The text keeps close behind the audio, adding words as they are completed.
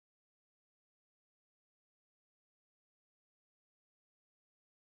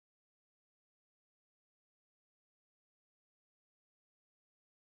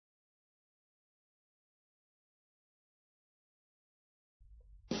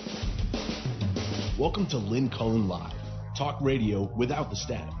Welcome to Lynn Cullen Live, talk radio without the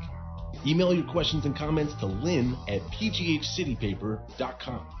static. Email your questions and comments to Lynn at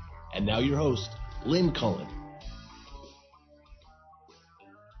pghcitypaper.com. And now your host, Lynn Cullen.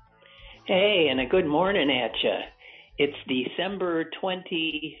 Hey, and a good morning at you. It's December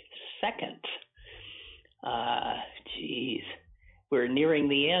 22nd. We're nearing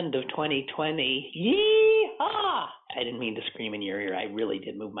the end of 2020. Yee-haw! I didn't mean to scream in your ear. I really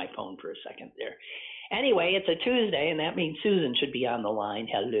did move my phone for a second there. Anyway, it's a Tuesday, and that means Susan should be on the line.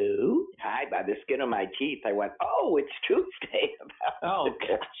 Hello? Hi, by the skin of my teeth, I went, oh, it's Tuesday. Oh,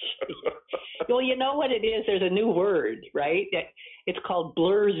 gosh. Well, you know what it is? There's a new word, right? It's called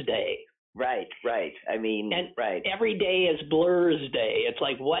Blur's Day. Right. I mean, and right. Every day is Blur's Day. It's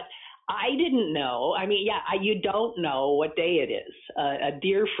like, what? I didn't know. I mean, you don't know what day it is. A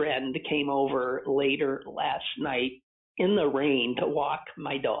dear friend came over later last night in the rain to walk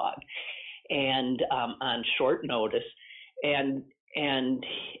my dog, and on short notice. And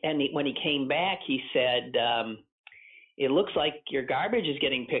when he came back, he said, it looks like your garbage is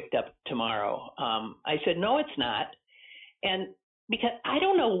getting picked up tomorrow. I said, no, it's not. And because I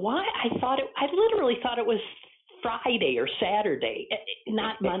don't know why I literally thought it was Friday or Saturday,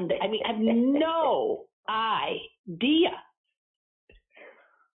 not Monday. I mean, I have no idea.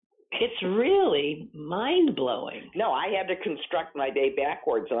 It's really mind-blowing. No, I had to construct my day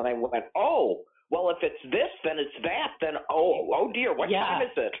backwards, and I went, oh, well, if it's this, then it's that, then, oh dear, what time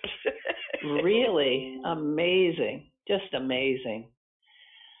is it? Really amazing, just amazing.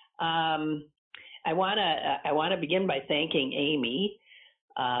 I want to begin by thanking Amy,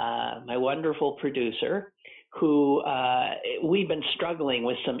 my wonderful producer, who we've been struggling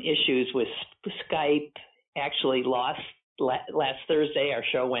with some issues with Skype. Actually last Thursday, our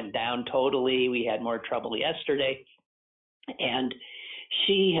show went down totally. We had more trouble yesterday. And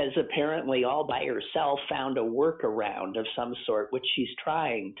she has apparently all by herself found a workaround of some sort, which she's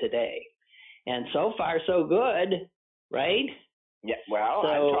trying today. And so far, so good, right? Yeah, well,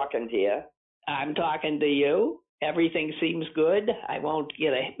 I'm talking to you. I'm talking to you. Everything seems good. I won't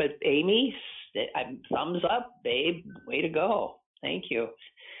get it. But Amy, thumbs up, babe. Way to go. Thank you.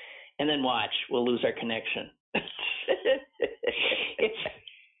 And then watch. We'll lose our connection.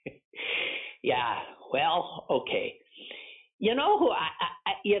 Well, okay. You know who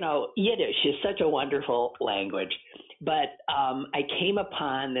Yiddish is such a wonderful language, but I came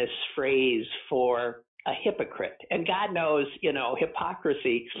upon this phrase for a hypocrite, and God knows,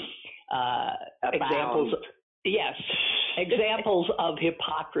 hypocrisy. Examples of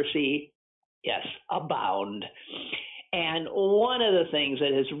hypocrisy, yes, abound. And one of the things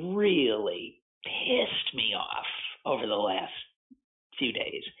that has really pissed me off over the last few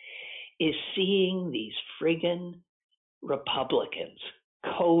days is seeing these friggin' Republicans,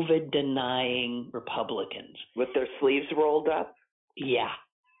 COVID-denying Republicans. With their sleeves rolled up? Yeah.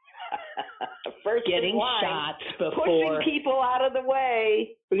 First getting line, shots before. Pushing people out of the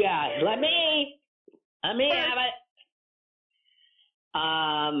way. Yeah, let me have it.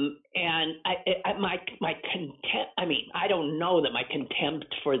 And my contempt, I don't know that my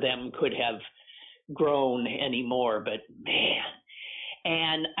contempt for them could have grown anymore, but man.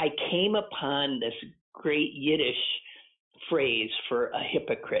 And I came upon this great Yiddish phrase for a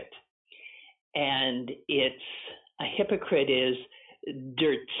hypocrite. And a hypocrite is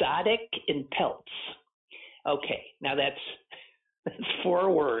der Tzaddik in pelts. Okay, now that's 4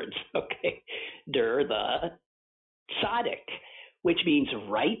 words. Okay, der, the Tzaddik, which means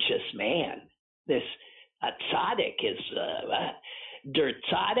righteous man. This Tzaddik is der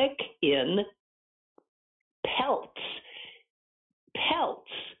Tzaddik in pelts.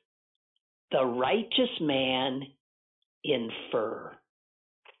 Pelts, the righteous man in fur.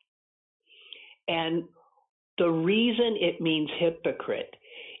 And the reason it means hypocrite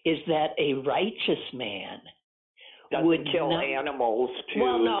is that a righteous man would kill animals too.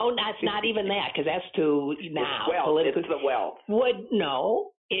 Well, no, that's not even that, because that's too now. It's the wealth.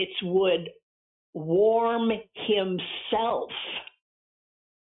 It would warm himself.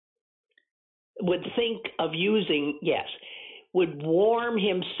 Would think of using, would warm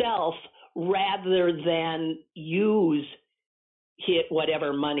himself rather than use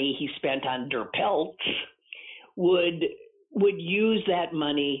whatever money he spent on der pelts, would use that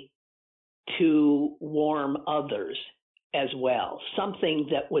money to warm others as well. Something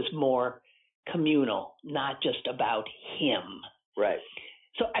that was more communal, not just about him. Right.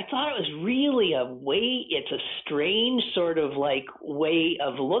 So I thought it was really it's a strange sort of like way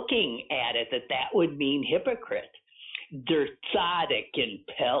of looking at it, that would mean hypocrite. Der Tzaddik in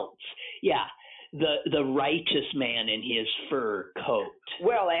pelts. Yeah, the righteous man in his fur coat.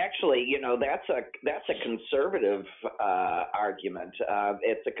 Well, actually, that's a conservative argument.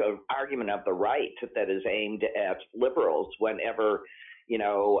 It's an argument of the right that is aimed at liberals. Whenever a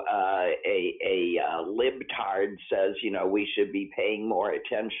libtard says we should be paying more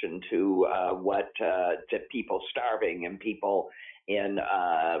attention to to people starving and people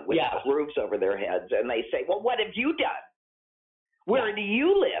without roofs over their heads, and they say, well, what have you done? Where do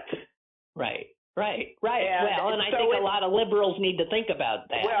you live? Right. And I think a lot of liberals need to think about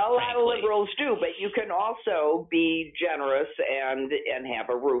that. Well, a lot of liberals do, but you can also be generous and have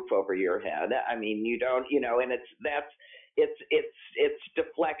a roof over your head. I mean, you don't, and it's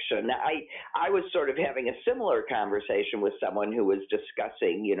deflection. I was sort of having a similar conversation with someone who was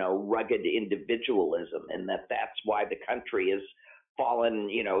discussing, rugged individualism, and that's why the country is fallen.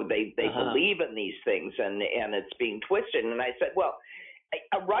 They believe in these things, and it's being twisted. And I said, well,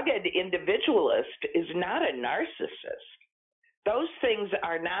 a rugged individualist is not a narcissist. Those things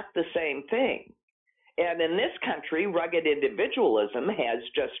are not the same thing. And in this country, rugged individualism has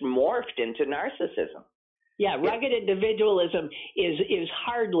just morphed into narcissism. Yeah, rugged individualism is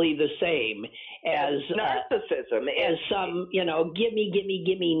hardly the same as narcissism. As some,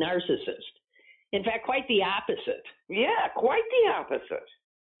 gimme narcissist. In fact, quite the opposite. Yeah, quite the opposite.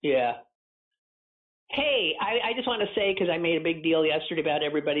 Yeah. Hey, I just want to say, because I made a big deal yesterday about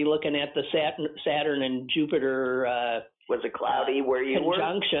everybody looking at the Saturn and Jupiter was it cloudy where you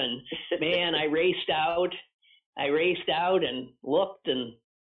conjunction. Man, I raced out and looked, and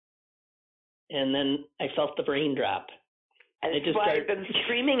then I felt the raindrop. And it's why I've been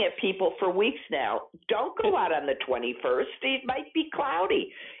screaming at people for weeks now. Don't go out on the 21st. It might be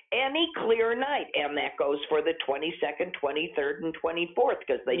cloudy. Any clear night. And that goes for the 22nd, 23rd, and 24th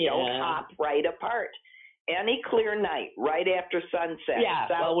because they don't hop right apart. Any clear night right after sunset. Yeah,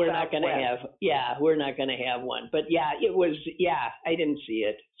 well, we're not going to have one. But it was, I didn't see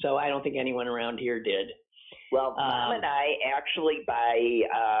it. So I don't think anyone around here did. Well, Mom and I actually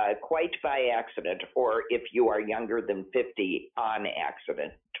quite by accident, or if you are younger than 50 on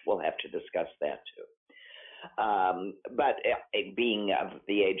accident, we'll have to discuss that too. But being of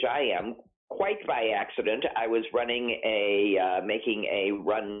the age I am, quite by accident, I was making a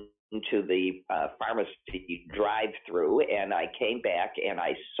run to the pharmacy drive-through, and I came back and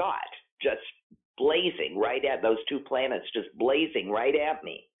I saw it just blazing right at those two planets, just blazing right at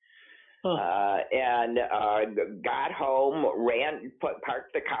me. And got home,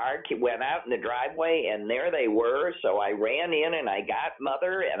 parked the car, went out in the driveway, and there they were. So I ran in and I got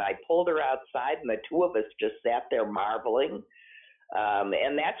Mother, and I pulled her outside, and the two of us just sat there marveling.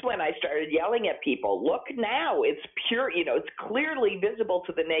 And that's when I started yelling at people, look now, it's pure, it's clearly visible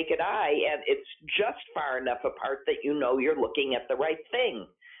to the naked eye, and it's just far enough apart that you're looking at the right thing.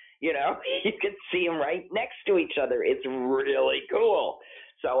 You can see them right next to each other. It's really cool.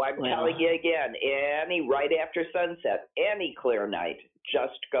 So I'm telling you again, right after sunset, any clear night,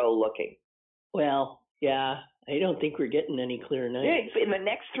 just go looking. Well, yeah, I don't think we're getting any clear nights. Yeah, in the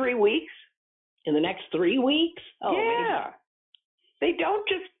next 3 weeks. In the next 3 weeks? Oh, yeah. Maybe. They don't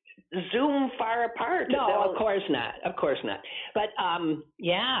just zoom far apart. No, of course not. But, I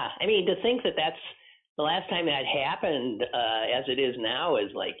mean, to think that that's the last time that happened, as it is now,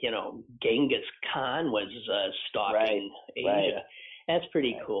 is like, Genghis Khan was stalking Asia. Right. That's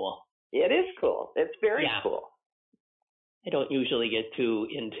pretty cool. It is cool. It's very cool. I don't usually get too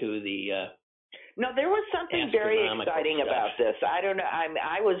into the. No, there was something very exciting about this. I don't know.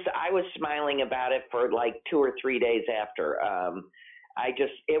 I was smiling about it for like 2 or 3 days after.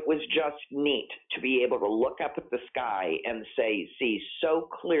 It was just neat to be able to look up at the sky and see so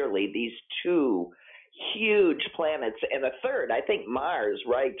clearly these two huge planets and a third, I think Mars,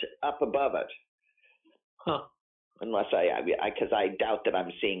 right up above it. Huh. Unless because I doubt that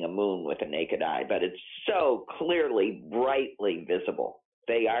I'm seeing a moon with a naked eye, but it's so clearly, brightly visible.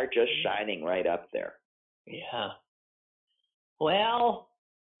 They are just shining right up there. Yeah. Well,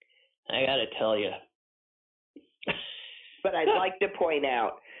 I got to tell you. But I'd like to point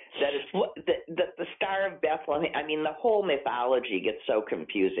out that the Star of Bethlehem, I mean, the whole mythology gets so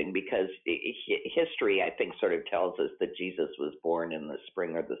confusing because history, I think, sort of tells us that Jesus was born in the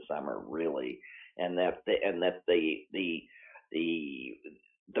spring or the summer, really. And that the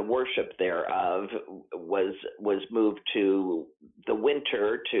worship thereof was moved to the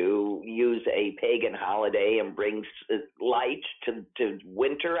winter to use a pagan holiday and brings light to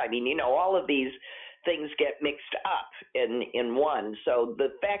winter. I mean, all of these things get mixed up in one. So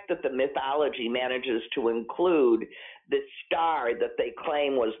the fact that the mythology manages to include the star that they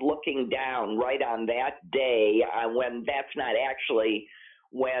claim was looking down right on that day when that's not actually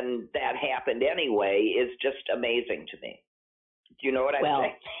when that happened anyway is just amazing to me. you know what I'm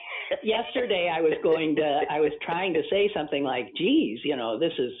saying? Yesterday I was trying to say something like, geez,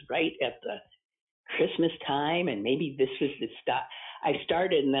 this is right at the Christmas time, and maybe this was the stop. I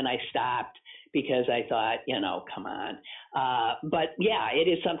started and then I stopped because I thought, come on. But yeah, it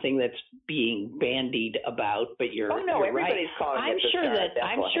is something that's being bandied about. But you're everybody's right. calling it the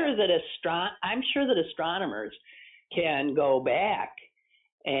I'm sure that astronomers can go back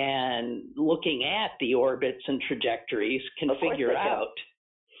and looking at the orbits and trajectories can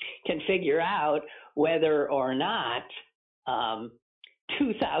figure out whether or not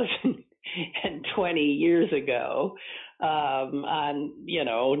 2020 years ago on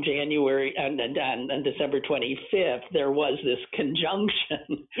January on December 25th there was this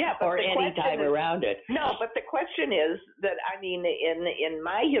conjunction or any time around it. No, but the question is that in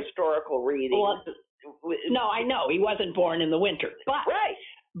my historical reading. No, I know he wasn't born in the winter, but right.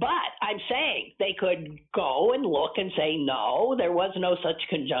 But I'm saying they could go and look and say, no, there was no such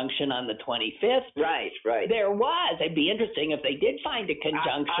conjunction on the 25th. Right. There was. It'd be interesting if they did find a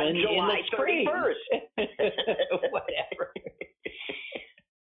conjunction in the spring. 31st. Whatever.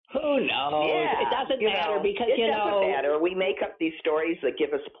 Who knows? Yeah, it doesn't matter because, it doesn't matter. We make up these stories that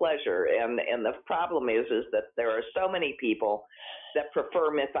give us pleasure. And the problem is that there are so many people that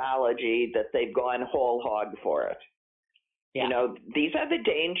prefer mythology that they've gone whole hog for it. Yeah. These are the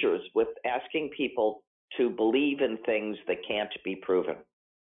dangers with asking people to believe in things that can't be proven.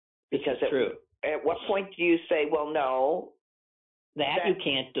 Because true. At what point do you say, well, no, that you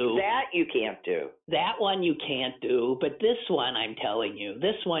can't do. That you can't do. That one you can't do, but this one, I'm telling you,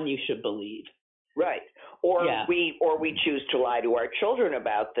 this one you should believe. Right. Or we choose to lie to our children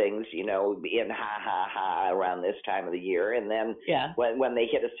about things, in around this time of the year, and then when they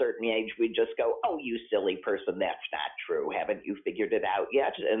hit a certain age, we just go, "Oh, you silly person, that's not true. Haven't you figured it out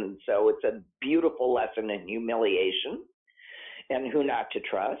yet?" And so it's a beautiful lesson in humiliation and who not to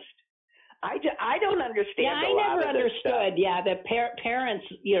trust. I don't understand. Yeah, I never understood. Yeah, that parents,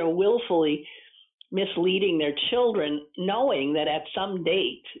 willfully misleading their children, knowing that at some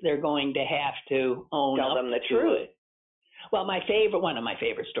date they're going to have to tell them the truth. Well, one of my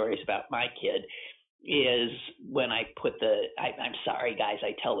favorite stories about my kid is when I put I'm sorry guys,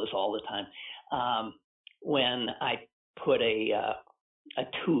 I tell this all the time. When I put a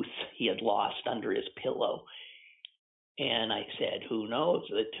tooth he had lost under his pillow, and I said, "Who knows?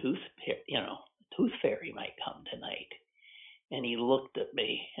 The tooth fairy might come tonight." And he looked at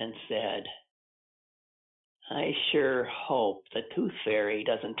me and said, "I sure hope the tooth fairy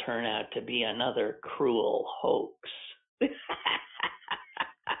doesn't turn out to be another cruel hoax."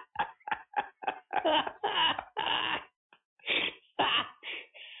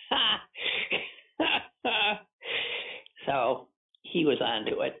 So he was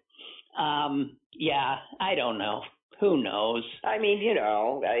onto it. Yeah, I don't know. Who knows? I'm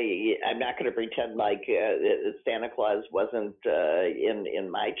not going to pretend like Santa Claus wasn't in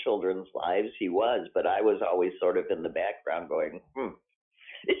my children's lives. He was, but I was always sort of in the background going,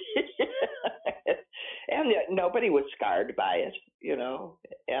 And nobody was scarred by it,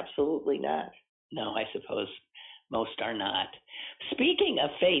 Absolutely not. No, I suppose most are not. Speaking of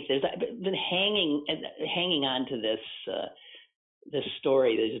faith, I've been hanging on to this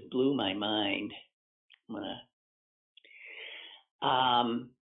story that just blew my mind.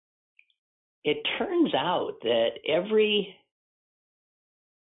 It turns out that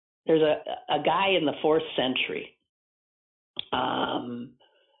there's a guy in the 4th century.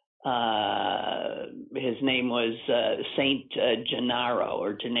 His name was Saint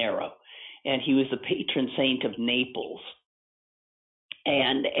Gennaro, and he was the patron saint of Naples.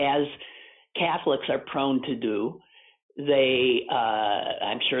 And as Catholics are prone to do,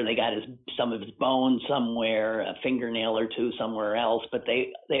 I'm sure they got some of his bones somewhere, a fingernail or two somewhere else, but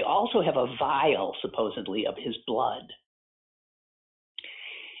they also have a vial supposedly of his blood,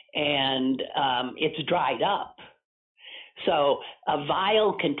 and it's dried up. So a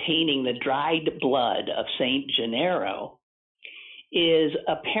vial containing the dried blood of Saint Gennaro is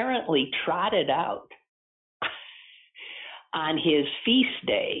apparently trotted out on his feast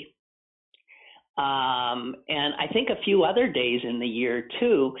day. And I think a few other days in the year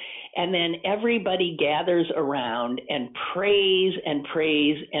too. And then everybody gathers around and prays and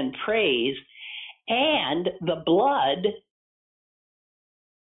prays and prays. And the blood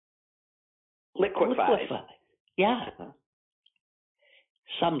liquefies. Yeah.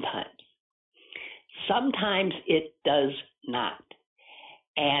 Sometimes it does not.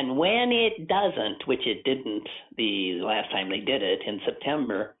 And when it doesn't, which it didn't the last time they did it in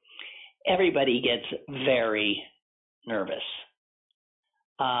September, everybody gets very nervous.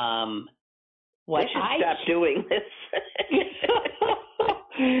 They should stop doing this.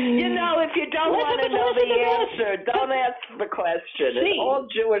 If you don't want to know the answer, don't ask the question. It's an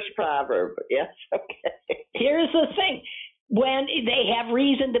old Jewish proverb. Yes, okay. Here's the thing. When they have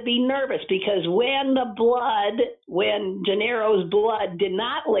reason to be nervous, because when Gennaro's blood did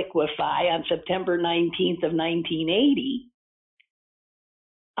not liquefy on September 19th of 1980,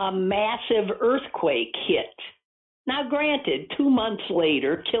 a massive earthquake hit. Now, granted, 2 months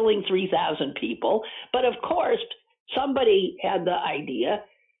later, killing 3,000 people, but of course, somebody had the idea.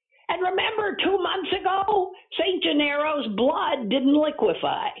 And remember, 2 months ago, St. Gennaro's blood didn't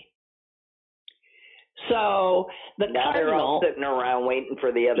liquefy. So now they're all sitting around waiting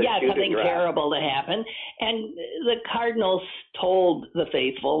for the other shoe to something drop. terrible to happen. And the cardinals told the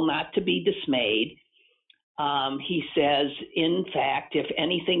faithful not to be dismayed. He says, in fact, if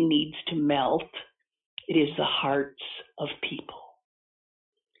anything needs to melt, it is the hearts of people,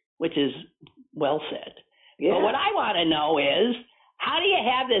 which is well said. Yeah. But what I want to know is, how do you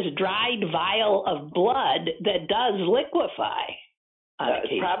have this dried vial of blood that does liquefy?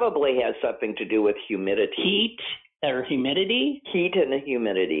 It probably has something to do with humidity. Heat or humidity? Heat and the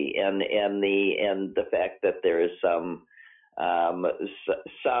humidity, and the fact that there is some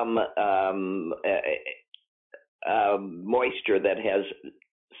moisture that has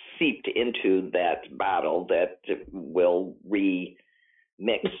seeped into that bottle that will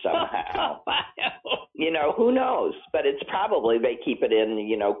remix somehow. Who knows? But it's probably they keep it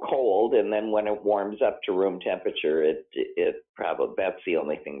in, cold, and then when it warms up to room temperature, it probably that's the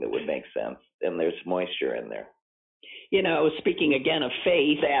only thing that would make sense. And there's moisture in there. Speaking again of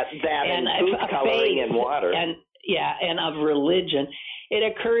faith, that and food coloring and water, and of religion, it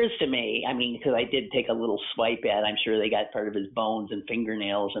occurs to me. I mean, because I did take a little swipe at. I'm sure they got part of his bones and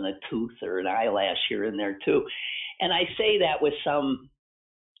fingernails and a tooth or an eyelash here and there too. And I say that with some.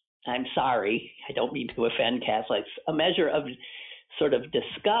 I'm sorry, I don't mean to offend Catholics, a measure of sort of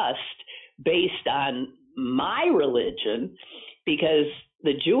disgust based on my religion, because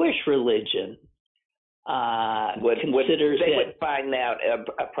the Jewish religion considers they would find that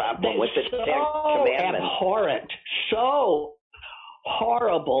a problem with the Ten Commandments. Abhorrent, so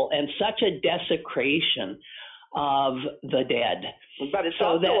horrible, and such a desecration of the dead. But it's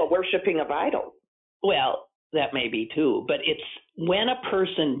also a worshiping of idols. Well, that may be too, but it's when a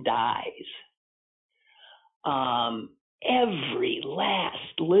person dies, every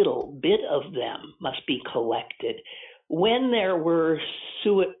last little bit of them must be collected. When there were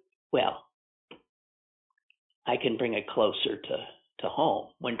I can bring it closer to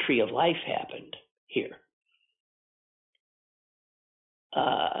home. When Tree of Life happened here,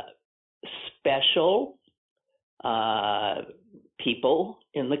 special people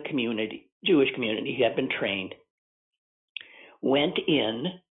in the community, Jewish community, who had been trained, went in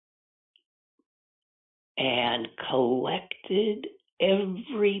and collected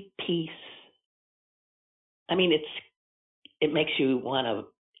every piece. I mean, it makes you want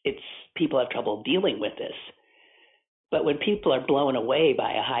to. People have trouble dealing with this, but when people are blown away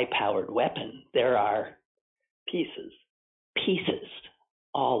by a high-powered weapon, there are pieces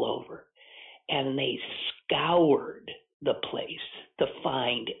all over, and they scoured the place to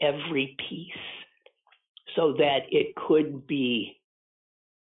find every piece so that it could be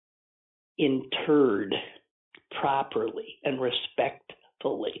interred properly and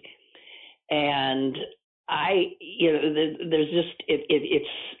respectfully. And there's just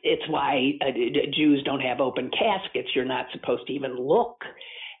it's why Jews don't have open caskets. You're not supposed to even look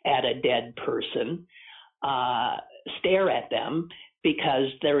at a dead person, stare at them, because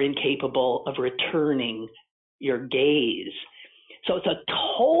they're incapable of returning your gaze. So it's a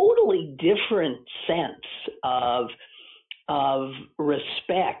totally different sense of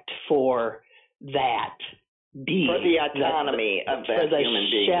respect for that being, for the autonomy of that human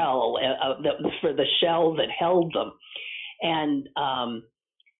being, for the shell that held them, and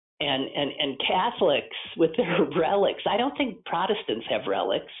Catholics with their relics. I don't think Protestants have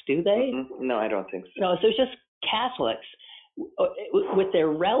relics, do they? Mm-hmm. No, I don't think so. No, so it's just Catholics with their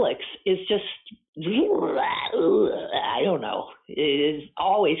relics is just, I don't know. It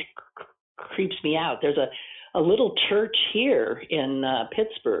always creeps me out. There's a little church here in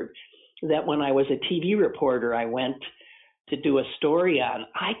Pittsburgh that when I was a TV reporter, I went to do a story on.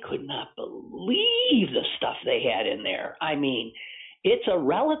 I could not believe the stuff they had in there. I mean, it's a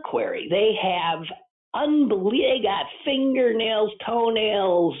reliquary. They have they got fingernails,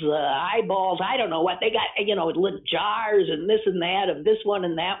 toenails, eyeballs. I don't know what they got. Jars and this and that of this one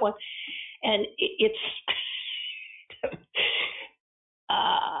and that one, and it's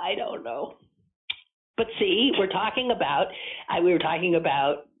I don't know. But see, we were talking about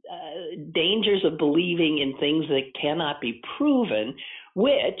dangers of believing in things that cannot be proven,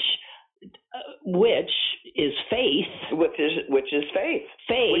 which is faith. Which is faith.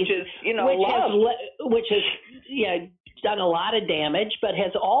 Faith. Which is, love. Which has done a lot of damage, but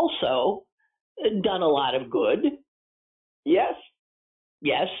has also done a lot of good. Yes.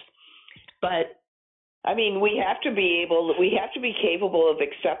 Yes. But I mean, we have to be capable of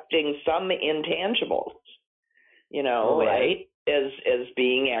accepting some intangibles, right, as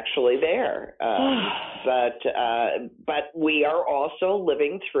being actually there. But we are also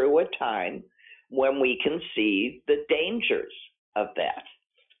living through a time when we can see the dangers of that.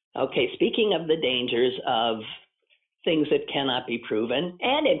 Okay, speaking of the dangers of things that cannot be proven,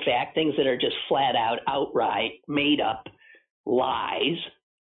 and in fact, things that are just flat out, outright, made up lies,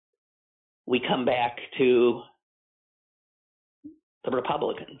 we come back to the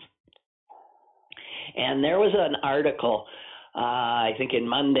Republicans. And there was an article, I think in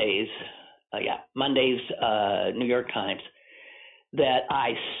Monday's New York Times, that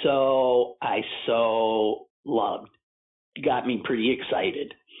I so loved. Got me pretty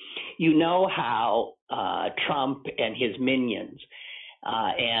excited. You know how Trump and his minions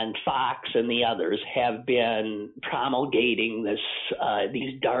and Fox and the others have been promulgating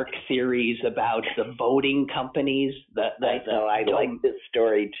these dark theories about the voting companies. I like this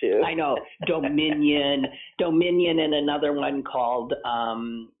story too. I know. Dominion, and another one called.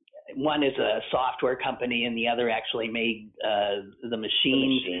 One is a software company, and the other actually made the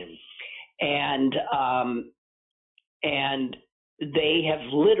machines. And they have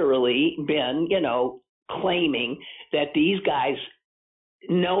literally been, claiming that these guys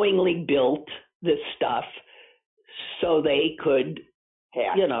knowingly built this stuff so they could,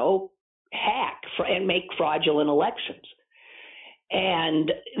 hack and make fraudulent elections.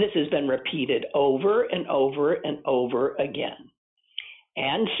 And this has been repeated over and over and over again.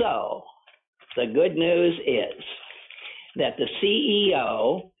 And so the good news is that the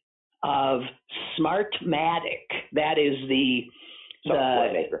CEO of Smartmatic, that is the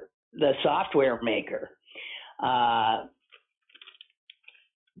software maker,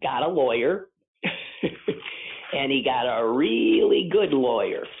 got a lawyer, and he got a really good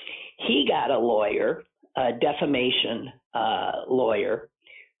lawyer. He got a lawyer, a defamation lawyer,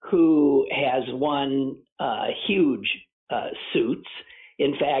 who has won huge suits.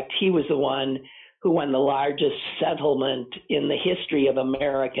 In fact, he was the one who won the largest settlement in the history of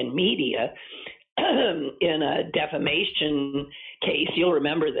American media in a defamation case. You'll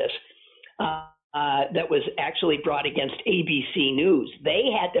remember this. That was actually brought against ABC News. They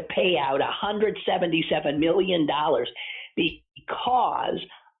had to pay out $177 million because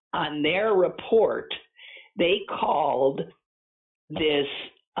on their report, they called this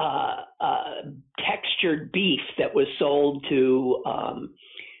textured beef that was sold to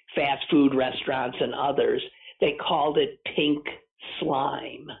fast food restaurants and others, they called it pink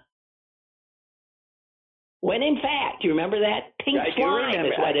slime. When in fact, you remember that? Pink slime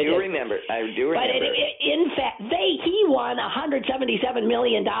is what it is. I do remember. But in fact, he won a $177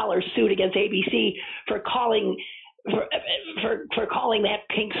 million suit against ABC for calling that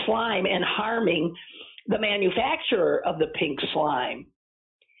pink slime and harming the manufacturer of the pink slime.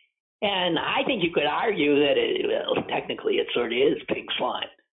 And I think you could argue that technically it sort of is pink slime.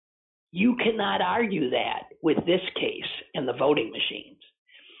 You cannot argue that with this case and the voting machines.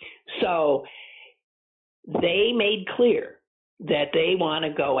 So they made clear that they want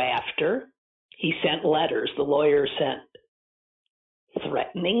to go after. He sent letters. The lawyer sent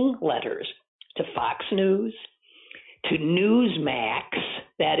threatening letters to Fox News, to Newsmax.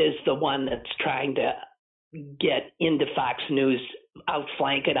 That is the one that's trying to get into Fox News,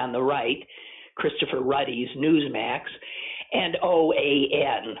 outflank it on the right, Christopher Ruddy's Newsmax, and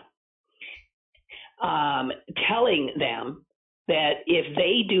OAN, telling them that if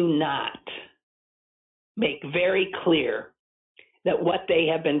they do not make very clear that what they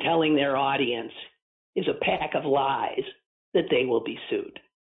have been telling their audience is a pack of lies, that they will be sued.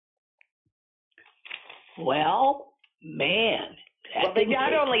 Well, man. Well, they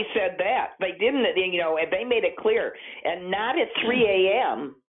not only said that, they didn't, they made it clear, and not at 3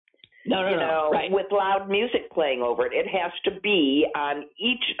 a.m., No, right. with loud music playing over it. It has to be on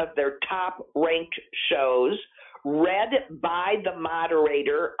each of their top-ranked shows, read by the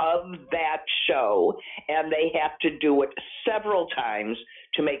moderator of that show, and they have to do it several times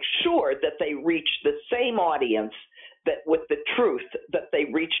to make sure that they reach the same audience that with the truth that they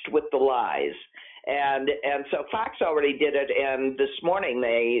reached with the lies. And so Fox already did it, and this morning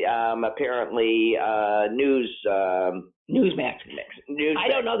they apparently Newsmax. I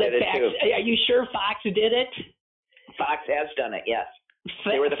don't know that Fox. Are you sure Fox did it? Fox has done it, yes.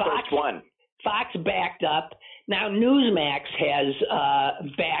 They were the first one. Fox backed up. Now Newsmax has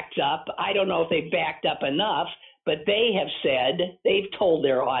backed up. I don't know if they've backed up enough, but they have said, they've told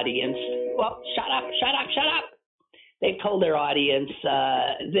their audience, well, shut up. They've told their audience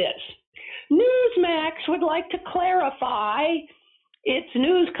this. Newsmax would like to clarify its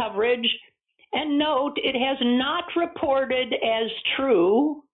news coverage and note it has not reported as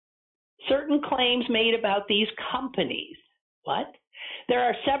true certain claims made about these companies. What? There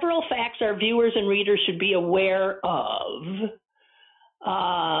are several facts our viewers and readers should be aware of.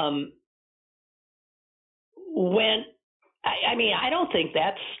 I don't think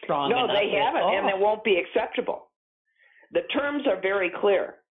that's strong enough. No, they haven't, and it won't be acceptable. The terms are very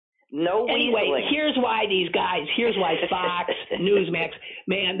clear. No anyway, weaseling. Here's why Fox, Newsmax,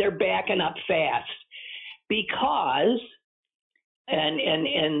 man, they're backing up fast. Because,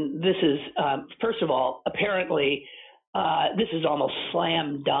 and this is, first of all, apparently, this is almost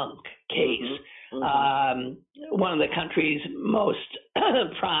slam dunk case. Mm-hmm. One of the country's most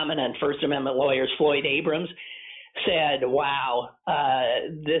prominent First Amendment lawyers, Floyd Abrams, said, wow,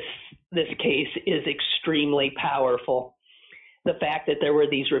 this case is extremely powerful. The fact that there were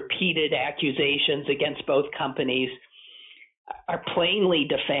these repeated accusations against both companies are plainly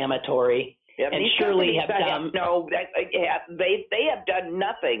defamatory. Yeah, and surely have done they have done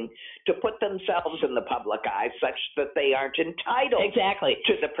nothing to put themselves in the public eye such that they aren't entitled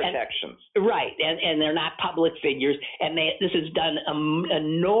to the protections. And they're not public figures, and this has done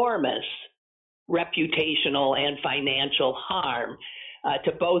enormous reputational and financial harm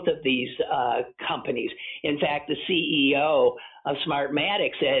to both of these companies. In fact, the CEO of Smartmatic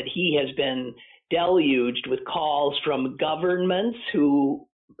said he has been deluged with calls from governments who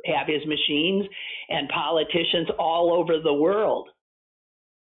have his machines and politicians all over the world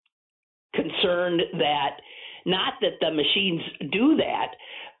concerned that not that the machines do that,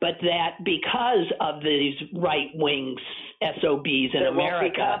 but that because of these right-wing SOBs in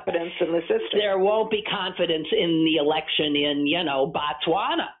America, there won't be confidence in the system. There won't be confidence in the election in,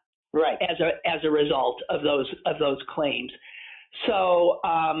 Botswana, right? As a result of those claims. So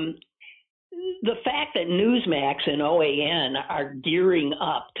the fact that Newsmax and OAN are gearing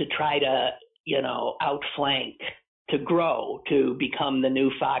up to try to, outflank, to grow, to become the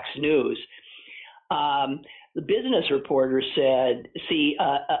new Fox News. The Business Reporter said,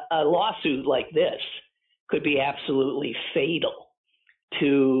 a lawsuit like this could be absolutely fatal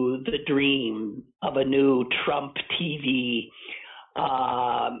to the dream of a new Trump TV,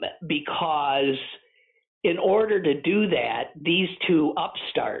 because in order to do that, these two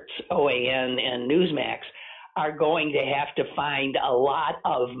upstarts, OAN and Newsmax, are going to have to find a lot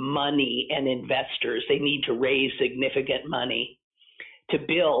of money and investors. They need to raise significant money to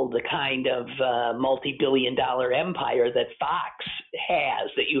build the kind of multi-billion-dollar empire that Fox has,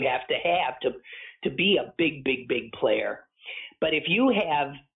 that you have to be a big, big, big player. But if you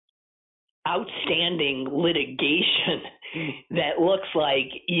have outstanding litigation that looks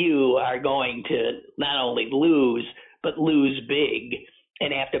like you are going to not only lose, but lose big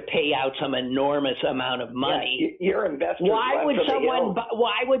and have to pay out some enormous amount of money, your investors. Why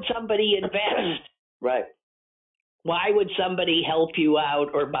would somebody invest? Right. Why would somebody help you out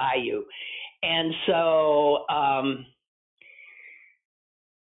or buy you? And so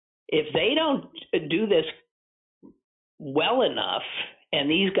if they don't do this well enough and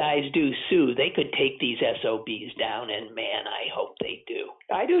these guys do sue, they could take these SOBs down, and man, I hope they do.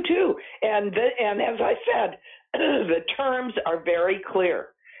 I do too. And as I said, the terms are very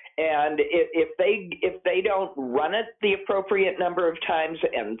clear. And if they don't run it the appropriate number of times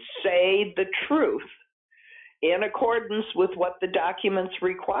and say the truth in accordance with what the documents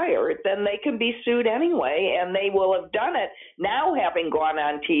require, then they can be sued anyway, and they will have done it now, having gone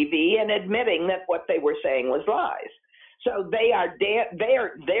on TV and admitting that what they were saying was lies. So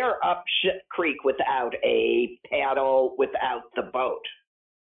they're up shit creek without a paddle, without the boat.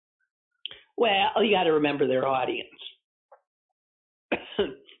 Well, you got to remember their audience.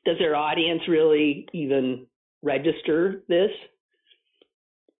 Does their audience really even register this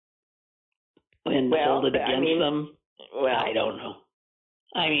and hold it against them? Well, I don't know.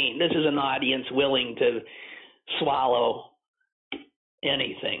 I mean, this is an audience willing to swallow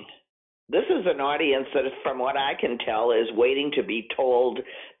anything. This is an audience that, from what I can tell, is waiting to be told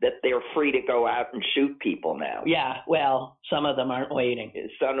that they're free to go out and shoot people now. Yeah, well, some of them aren't waiting.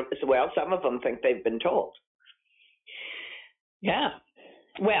 Some of them think they've been told. Yeah.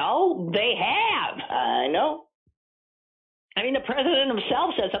 Well, they have. I know. I mean, the president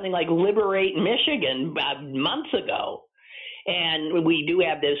himself said something like liberate Michigan months ago. And we do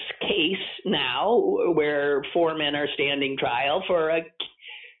have this case now where 4 men are standing trial for a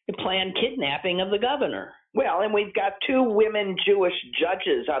planned kidnapping of the governor. Well, and we've got 2 women Jewish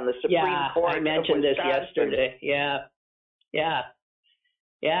judges on the Supreme Court. I mentioned this yesterday. Yeah,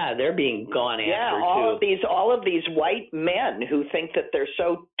 they're being gone after too. Yeah, all of these white men who think that they're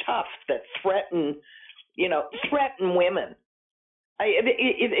so tough that threaten women.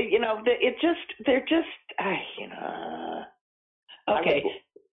 Okay.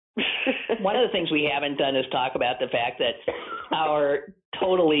 One of the things we haven't done is talk about the fact that our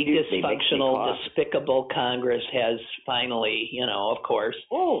totally dysfunctional, despicable Congress has finally, of course,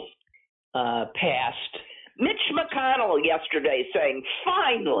 passed. Mitch McConnell yesterday saying,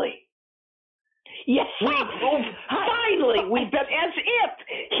 finally. Yes. Finally, we've been, as if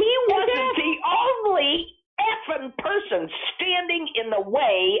he wasn't the only effing person standing in the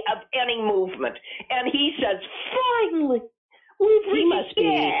way of any movement. And he says, finally.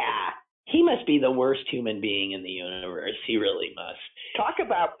 He must be the worst human being in the universe. He really must. Talk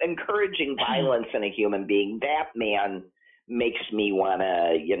about encouraging violence in a human being. That man makes me want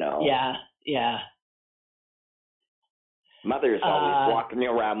to, Yeah. Mother's always walking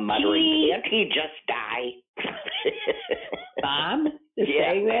around muttering, can't he just die? Mom is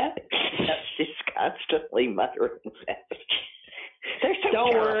saying that? She's constantly muttering that.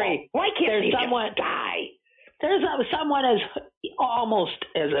 Don't worry. Why can't he just die? There's someone as almost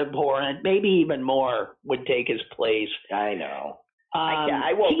as abhorrent, maybe even more, would take his place. I know.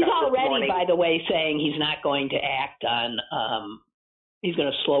 He's already, by the way, saying he's not going to act on. He's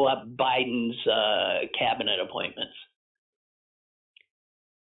going to slow up Biden's cabinet appointments.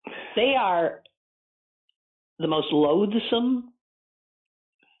 They are the most loathsome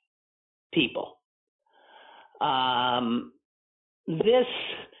people.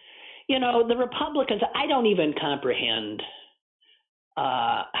 The Republicans, I don't even comprehend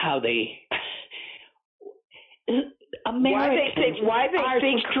how they. Americans why they are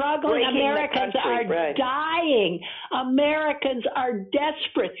think struggling. Americans are dying. Americans are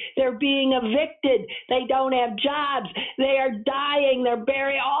desperate. They're being evicted. They don't have jobs. They are dying. They're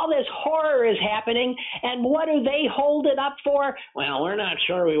burying. All this horror is happening. And what do they hold it up for? Well, we're not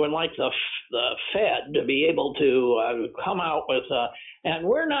sure we would like the Fed to be able to come out with and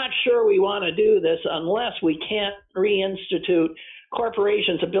we're not sure we want to do this unless we can't reinstitute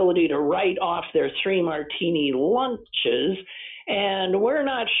corporations' ability to write off their 3 martini lunches, and we're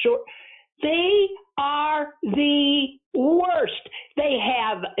not sure. They are the worst. They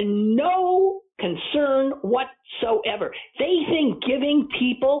have no concern whatsoever. They think giving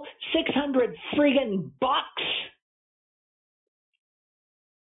people $600 friggin' bucks.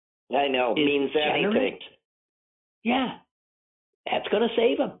 I know, means anything. Yeah, that's going to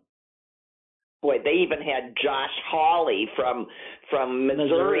save them. Boy, they even had Josh Hawley from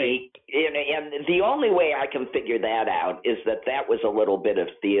Missouri. And the only way I can figure that out is that was a little bit of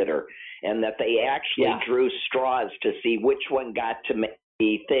theater, and that they actually drew straws to see which one got to make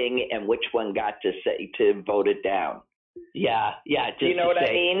the thing and which one got to vote it down. Yeah. Do you know what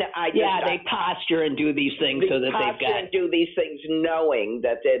I mean? They posture and do these things so that they've got. And do these things knowing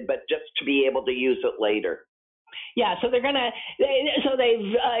that, but just to be able to use it later. Yeah, so there's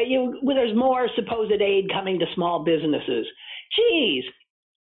more supposed aid coming to small businesses. Geez.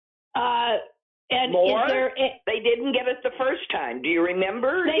 And more? They didn't get it the first time. Do you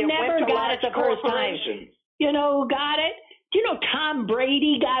remember? They never got it the first time. Got it? Do you know Tom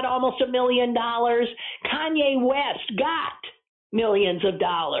Brady got almost $1 million? Kanye West got millions of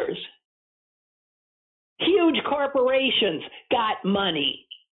dollars. Huge corporations got money.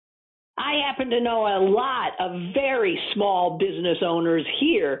 I happen to know a lot of very small business owners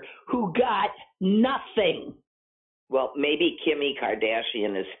here who got nothing. Well, maybe Kimi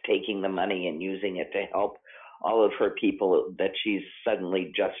Kardashian is taking the money and using it to help all of her people that she's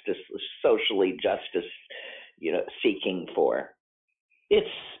suddenly socially justice, seeking for.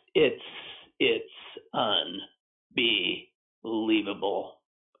 It's unbelievable.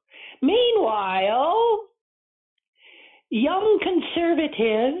 Meanwhile, young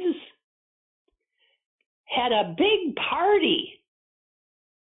conservatives had a big party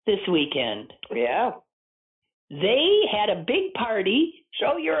this weekend. Yeah. They had a big party.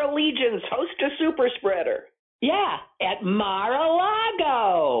 Show your allegiance. Host a super spreader. Yeah, at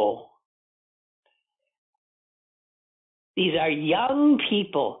Mar-a-Lago. These are young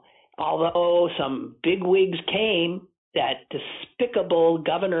people. Although some bigwigs came, that despicable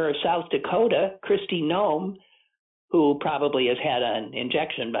governor of South Dakota, Kristi Noem, who probably has had an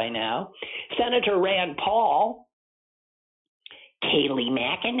injection by now, Senator Rand Paul, Kayleigh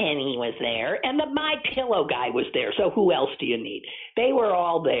McEnany was there, and the My Pillow guy was there. So who else do you need? They were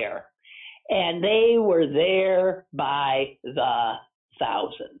all there, and they were there by the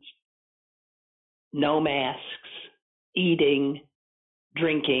thousands. No masks, eating,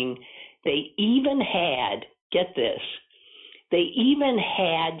 drinking. They even had, get this, they even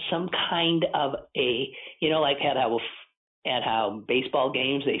had some kind of a, like at how baseball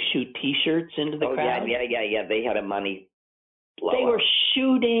games they shoot T-shirts into the crowd. Yeah. They had a money blowout. They were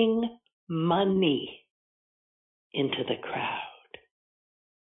shooting money into the crowd.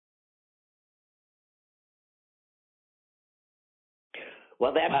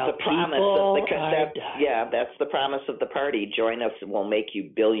 Well, that's the promise that's the promise of the party. Join us and we'll make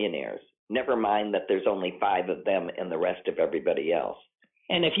you billionaires. Never mind that there's only 5 of them and the rest of everybody else.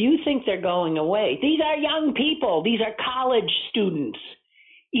 And if you think they're going away, these are young people. These are college students,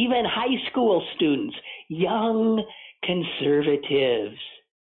 even high school students, young conservatives.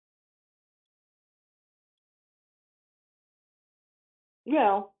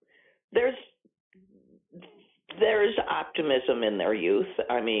 Well, there's optimism in their youth.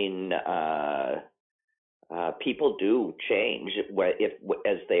 I mean, people do change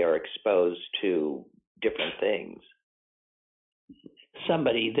as they are exposed to different things.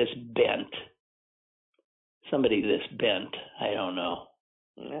 Somebody this bent. I don't know.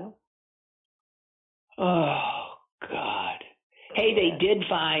 Yeah. Oh, God. Hey, they did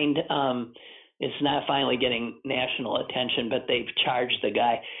find, it's not finally getting national attention, but they've charged the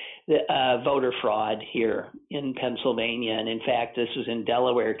guy, voter fraud here in Pennsylvania. And in fact, this was in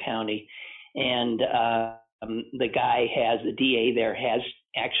Delaware County. And the DA there has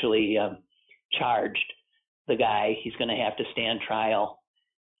actually charged the guy. He's going to have to stand trial.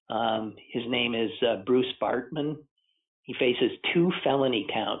 His name is Bruce Bartman. He faces 2 felony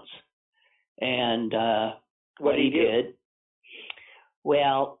counts. And what he did,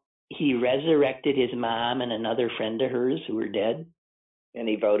 well, he resurrected his mom and another friend of hers who were dead. And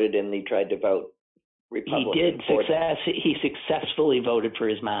he tried to vote Republican. He successfully voted for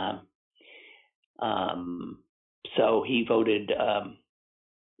his mom. So he voted,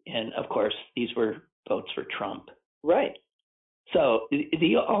 and of course, these were votes for Trump. Right. So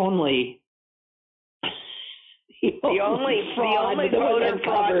the only voter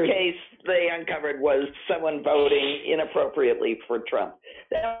fraud case they uncovered was someone voting inappropriately for Trump.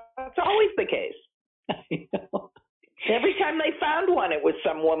 That's always the case. I know. Every time they found one, it was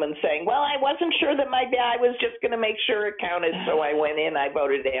some woman saying, well, I wasn't sure that I was just going to make sure it counted, so I went in, I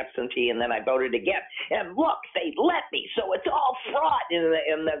voted absentee, and then I voted again. And look, they let me, so it's all fraud.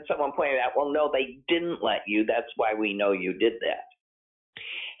 And then someone pointed out, well, no, they didn't let you. That's why we know you did that.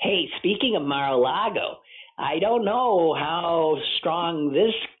 Hey, speaking of Mar-a-Lago, I don't know how strong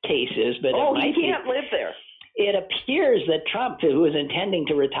this case is, but he can't live there. It appears that Trump, who is intending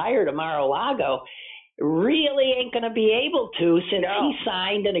to retire to Mar-a-Lago, really ain't going to be able to, since he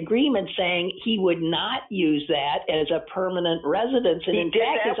signed an agreement saying he would not use that as a permanent residence. And he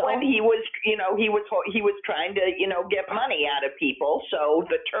did that when he was trying to get money out of people. So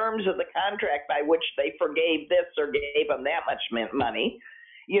the terms of the contract by which they forgave this or gave him that much money,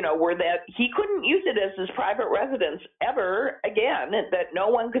 were that he couldn't use it as his private residence ever again. That no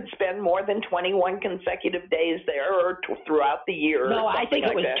one could spend more than 21 consecutive days there or throughout the year. No, I think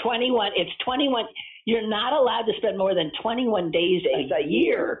it was 21. It's 21. You're not allowed to spend more than 21 days a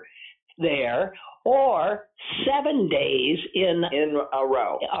year there, or 7 days in a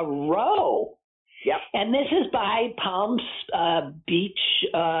row. Yep. And this is by Palm Beach.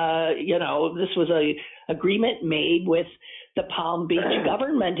 This was a agreement made with the Palm Beach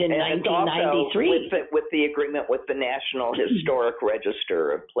government in 1993. Also with the agreement with the National Historic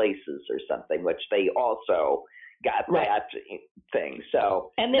Register of Places or something, which they also got that thing.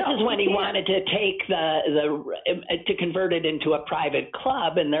 So, and this is when he wanted to take to convert it into a private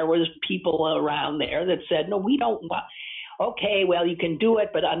club, and there was people around there that said, no, we don't want. Okay, well, you can do it,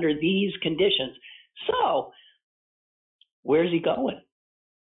 but under these conditions. So, where's he going?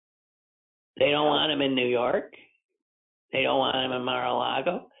 They don't want him in New York. They don't want him in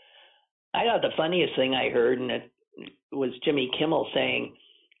Mar-a-Lago. I thought the funniest thing I heard, and it was Jimmy Kimmel saying,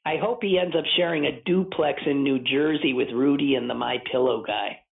 I hope he ends up sharing a duplex in New Jersey with Rudy and the My Pillow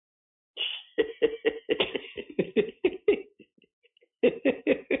guy.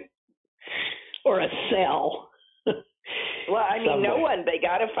 Or a cell. Well, I mean, they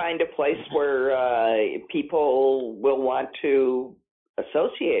got to find a place where people will want to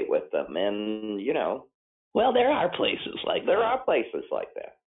associate with them. And, Well, there are places like that. There are places like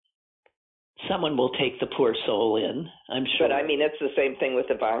that. Someone will take the poor soul in, I'm sure. But, I mean, it's the same thing with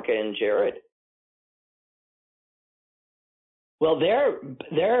Ivanka and Jared. Well,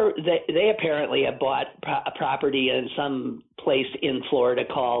 they apparently have bought a property in some place in Florida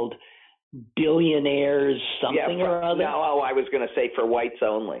called Billionaires something or other. No, I was going to say for whites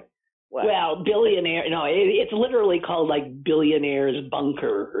only. What? Well, billionaire. No, it's literally called like Billionaires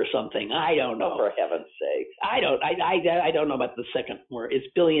Bunker or something. I don't know. Oh, for heaven's sake! I don't know about the second word. It's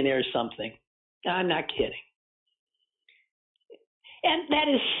Billionaires something. I'm not kidding. And that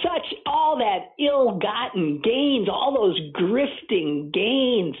is such all that ill-gotten gains, all those grifting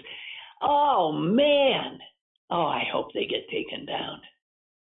gains. Oh man! Oh, I hope they get taken down.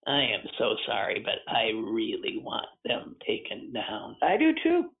 I am so sorry, but I really want them taken down. I do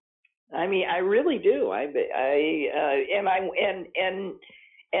too. I mean, I really do.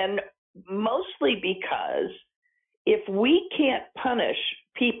 And mostly because if we can't punish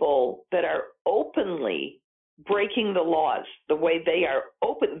people that are openly breaking the laws the way they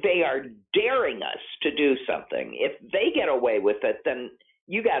are daring us to do something. If they get away with it, then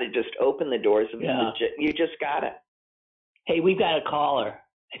you got to just open the doors of you just got to. Hey, we've got a caller,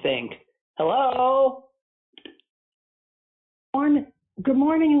 I think. Hello? Good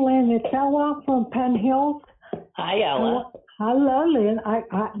morning, Lynn. It's Ella from Penn Hills. Hi, Ella. Hello, Lynn.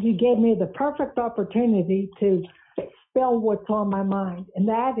 You gave me the perfect opportunity to spill what's on my mind, and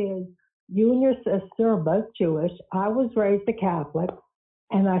that is you and your sister are both Jewish. I was raised a Catholic,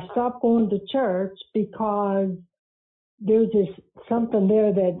 and I stopped going to church because there's something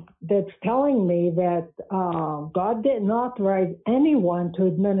there that's telling me that God didn't authorize anyone to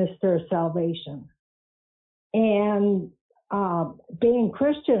administer salvation. And being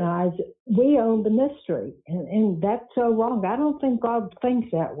Christianized, we own the mystery, and that's so wrong. I don't think God thinks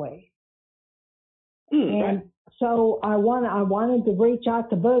that way. And so I wanted to reach out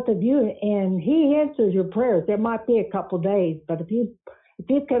to both of you, and He answers your prayers. There might be a couple of days, but if you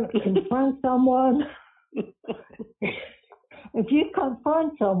can confront someone, if you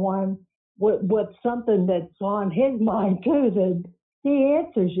confront someone with something that's on his mind too, then He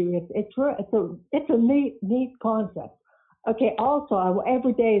answers you. It's a neat concept. Okay. Also,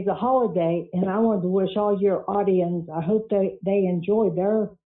 every day is a holiday, and I wanted to wish all your audience. I hope they enjoy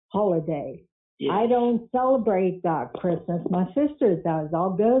their holiday. Yes. I don't celebrate Christmas. My sister does.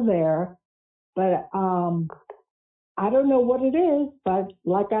 I'll go there, but I don't know what it is. But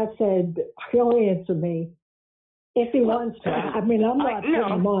like I said, He'll answer me if He wants to. I mean, I'm not putting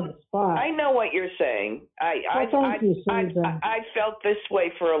Him on the spot. I know what you're saying. Thank you, Susan. I felt this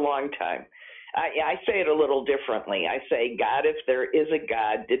way for a long time. I say it a little differently. I say, God, if there is a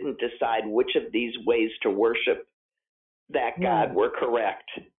God, didn't decide which of these ways to worship that God were correct.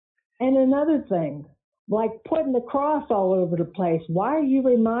 And another thing, like putting the cross all over the place, why are you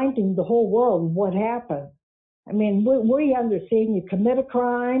reminding the whole world of what happened? I mean, we understand you commit a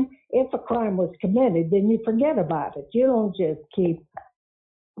crime. If a crime was committed, then you forget about it. You don't just keep,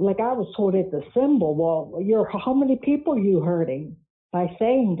 like I was told at the symbol, well, how many people are you hurting by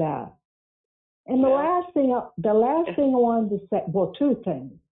saying that? And the last thing I wanted to say, well, two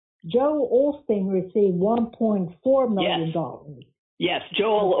things. Joe Osteen received $1.4 million. Yes,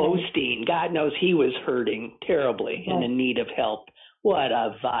 Joel Osteen. God knows he was hurting terribly and in need of help. What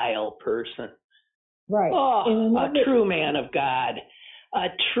a vile person. Right. Oh, a true man of God. A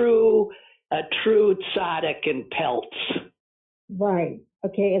true tzaddik in pelts. Right.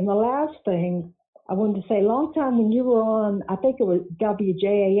 Okay, and the last thing I wanted to say, a long time when you were on, I think it was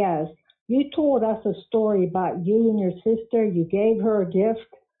WJAS, you told us a story about you and your sister. You gave her a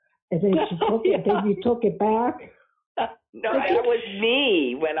gift, and then then you took it back. No, that was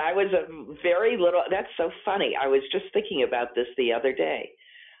me when I was a very little. That's so funny. I was just thinking about this the other day.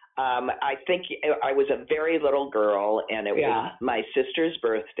 I think I was a very little girl, and it was my sister's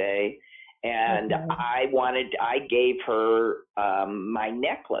birthday, and I gave her my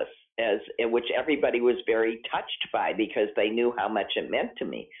necklace, which everybody was very touched by because they knew how much it meant to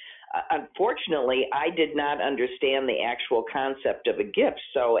me. Unfortunately, I did not understand the actual concept of a gift.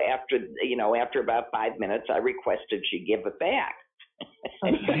 So after about 5 minutes, I requested she give it back.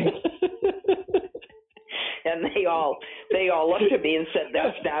 And they all looked at me and said,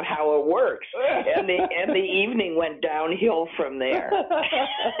 "That's not how it works." And the evening went downhill from there.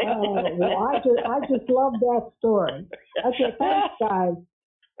 I just love that story. Okay, thanks, guys.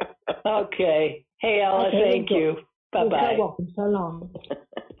 Okay. Hey, Ella, thank you. Bye-bye. You're welcome. So long.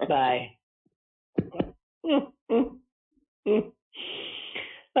 Bye. It's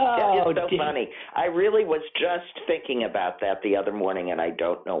so funny. I really was just thinking about that the other morning, and I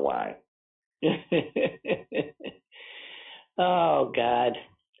don't know why. Oh, God.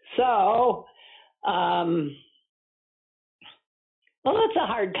 So, well, it's a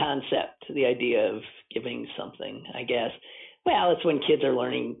hard concept, the idea of giving something, I guess. Well, it's when kids are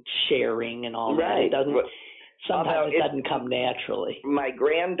learning sharing and all that. It doesn't. Sometimes it doesn't come naturally. My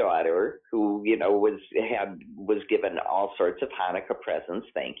granddaughter, who was given all sorts of Hanukkah presents.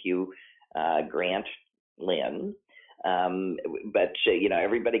 Thank you, Grant Lynn. But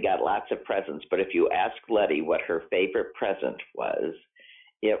everybody got lots of presents. But if you ask Letty what her favorite present was,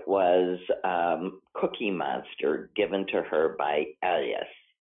 it was Cookie Monster given to her by Elias,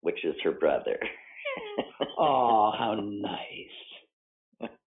 which is her brother. Oh, how nice.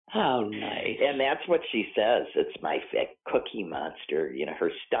 How nice. And that's what she says. It's my Cookie Monster,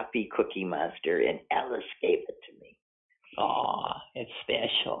 her stuffy Cookie Monster, and Alice gave it to me. Oh, it's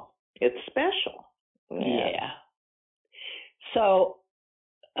special. It's special. Yeah. So,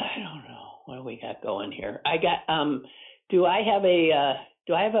 I don't know. What do we got going here? I got, do I have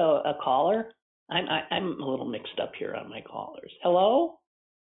a caller? I'm a little mixed up here on my callers. Hello?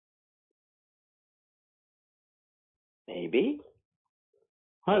 Maybe.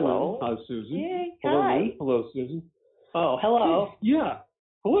 Hi, hello. Lynn. Hi, Susan. Hey, hello, hi. Lynn. Hello, Susan. Oh, hello. Hey, yeah.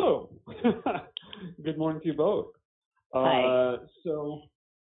 Hello. Good morning to you both. Hi. So,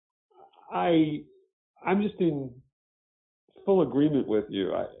 I'm just in full agreement with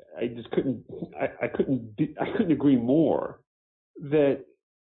you. I just couldn't agree more that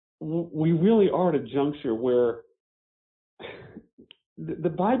we really are at a juncture where the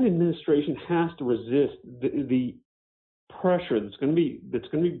Biden administration has to resist the pressure that's going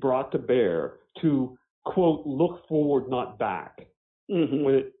to be brought to bear to, quote, look forward, not back,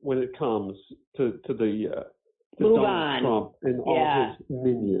 when it comes to Donald Trump and all his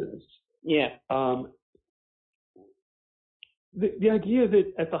minions. Yeah. The idea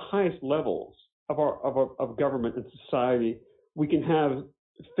that at the highest levels of government and society, we can have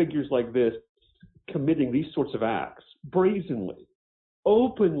figures like this committing these sorts of acts brazenly,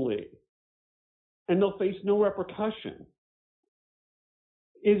 openly, and they'll face no repercussion,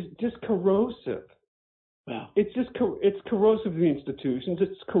 is just corrosive. Wow. It's corrosive to the institutions.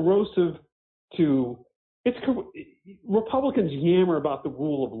 It's corrosive to Republicans yammer about the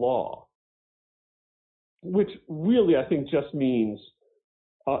rule of law, which really I think just means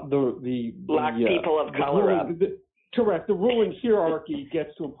lock people of color up. Correct. The ruling hierarchy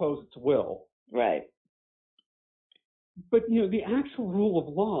gets to impose its will. Right. But the actual rule of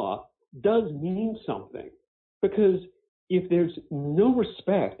law does mean something, because if there's no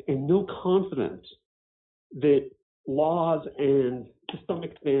respect and no confidence that laws and, to some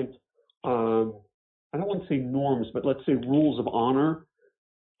extent, I don't want to say norms, but let's say rules of honor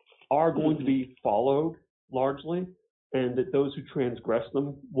are going to be followed largely, and that those who transgress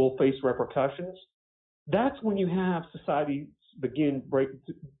them will face repercussions, that's when you have society begin breaking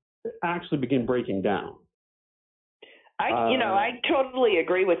down. I totally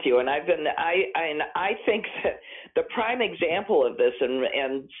agree with you, and I think that the prime example of this,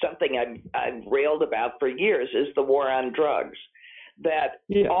 and something I've railed about for years, is the war on drugs. That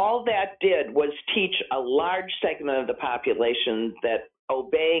all that did was teach a large segment of the population that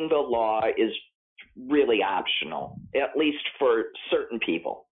obeying the law is really optional, at least for certain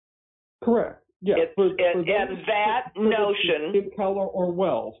people. Correct. Yeah. And that notion, in color or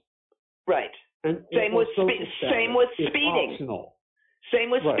wealth. Right. And same with speeding. Optional.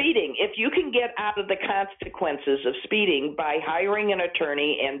 Same with speeding. If you can get out of the consequences of speeding by hiring an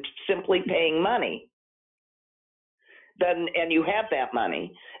attorney and simply paying money, and you have that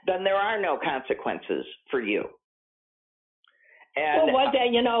money, then there are no consequences for you. And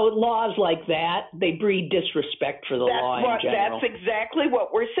laws like that, they breed disrespect for the law in general. That's exactly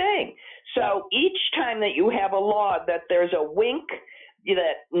what we're saying. So each time that you have a law that there's a wink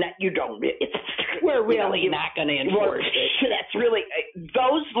that you don't, we're really not going to enforce it. That's really,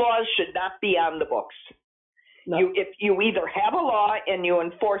 those laws should not be on the books. No. If you either have a law and you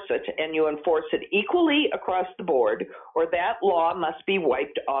enforce it equally across the board, or that law must be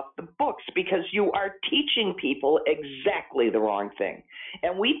wiped off the books, because you are teaching people exactly the wrong thing.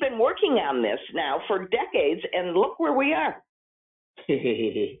 And we've been working on this now for decades, and look where we are.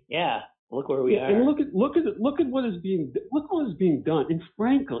 Yeah, look where we are. And look at what is being done, and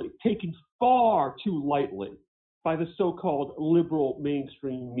frankly, taken far too lightly by the so-called liberal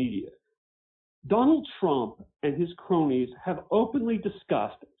mainstream media. Donald Trump and his cronies have openly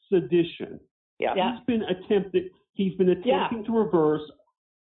discussed sedition. Yeah. He's been attempting to reverse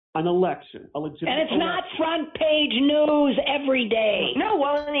an election, a legitimate And it's election. not front page news every day. No,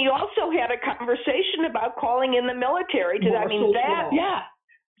 well, and he also had a conversation about calling in the military to that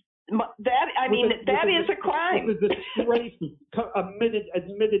is a crime. The disgraced,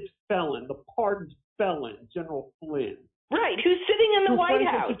 admitted felon, the pardoned felon, General Flynn. Right, who's sitting in the White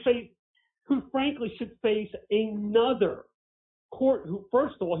House. Who frankly should face another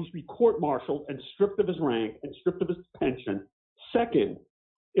first of all, he should be court-martialed and stripped of his rank and stripped of his pension. Second,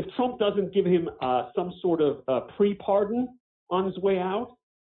 if Trump doesn't give him some sort of pre-pardon on his way out,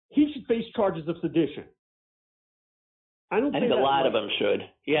 he should face charges of sedition. I think a lot of them should.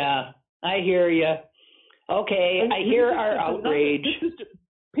 Yeah, I hear you. Okay, and I hear our outrage.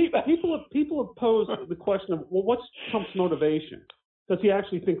 People have posed the question of, well, what's Trump's motivation? Does he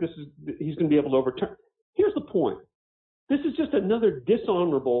actually think he's going to be able to overturn? Here's the point. This is just another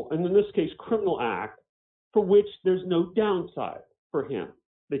dishonorable, and in this case, criminal act for which there's no downside for him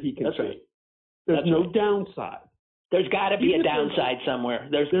that he can see. Right. There's no downside. There's got to be a downside somewhere.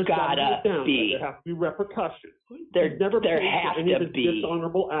 There's got to be. There have to be repercussions. There has to be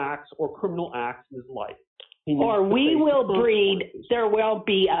dishonorable acts or criminal acts in his life. Or we will breed. There will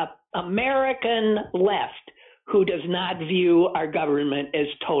be a American left who does not view our government as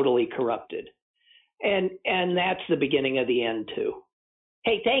totally corrupted, and that's the beginning of the end too.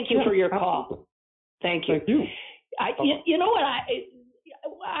 Hey, thank you for your call. Thank you. Thank you. You know what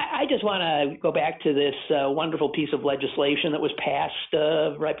I just want to go back to this wonderful piece of legislation that was passed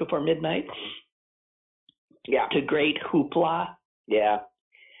right before midnight. Yeah. To great hoopla. Yeah.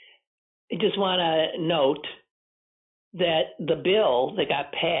 I just want to note that the bill that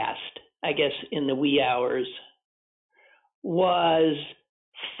got passed, I guess in the wee hours, was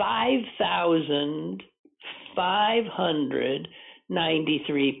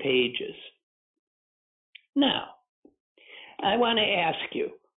 5,593 pages. Now, I want to ask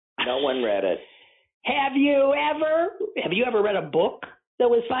you. No one read it. Have you ever read a book that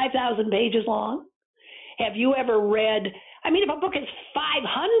was 5,000 pages long? Have you ever read, if a book is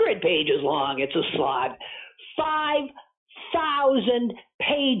 500 pages long, it's a slog. 5,000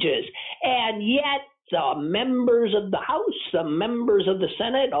 pages. And yet the members of the House, the members of the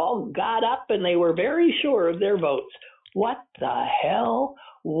Senate all got up and they were very sure of their votes. What the hell?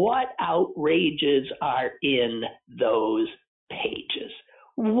 What outrages are in those pages?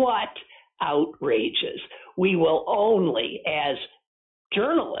 What outrages? We will only, as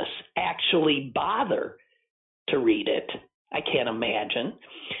journalists, actually bother to read it. I can't imagine.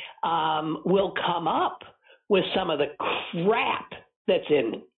 We'll come up with some of the crap that's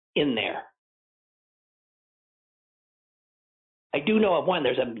in there. I do know of one.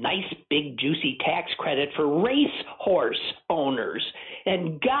 There's a nice, big, juicy tax credit for racehorse owners.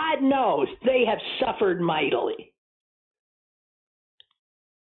 And God knows they have suffered mightily.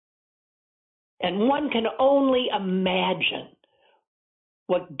 And one can only imagine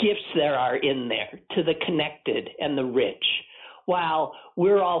what gifts there are in there to the connected and the rich, while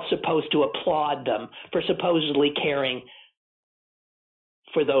we're all supposed to applaud them for supposedly caring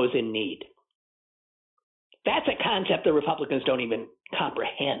for those in need. That's a concept the Republicans don't even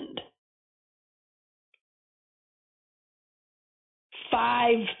comprehend.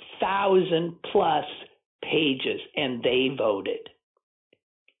 5,000 plus pages, and they voted.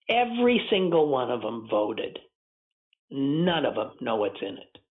 Every single one of them voted. None of them know what's in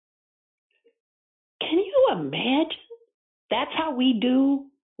it. Can you imagine? That's how we do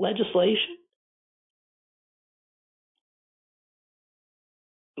legislation?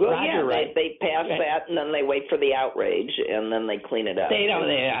 Well, they pass that, and then they wait for the outrage, and then they clean it up.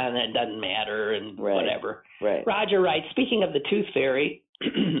 And it doesn't matter, and whatever. Right. Roger writes, speaking of the tooth fairy,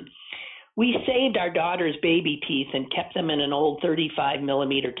 we saved our daughter's baby teeth and kept them in an old 35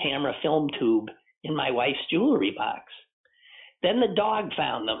 millimeter camera film tube in my wife's jewelry box. Then the dog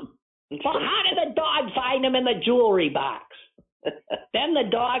found them. Well, how did the dog find them in the jewelry box? Then the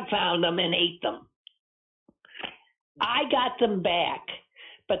dog found them and ate them. I got them back,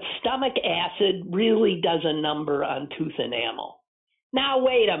 but stomach acid really does a number on tooth enamel. Now,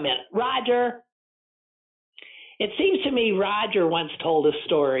 wait a minute. Roger, it seems to me Roger once told a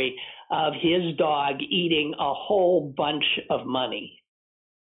story of his dog eating a whole bunch of money.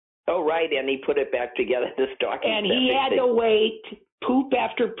 Oh, right, and he put it back together, this dog. And he had to wait, poop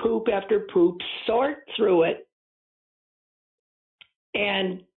after poop after poop, sort through it,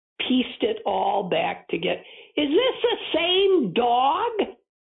 and pieced it all back together. Is this the same dog?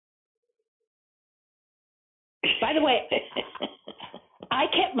 By the way, I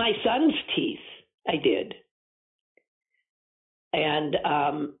kept my son's teeth. I did. And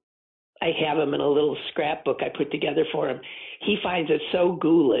I have them in a little scrapbook I put together for him. He finds it so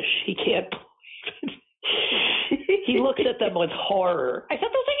ghoulish. He can't believe it. He looks at them with horror. I said,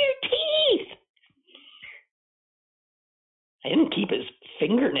 those are your teeth. I didn't keep his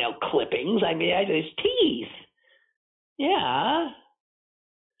fingernail clippings. I mean, his teeth. Yeah.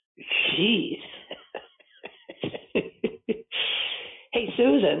 Jeez. Hey,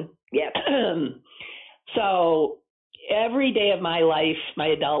 Susan. Yes. So every day of my life, my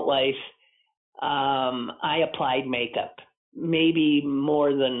adult life, I applied makeup, maybe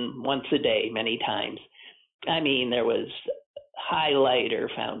more than once a day, many times. I mean, there was highlighter,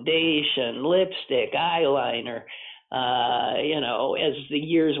 foundation, lipstick, eyeliner. As the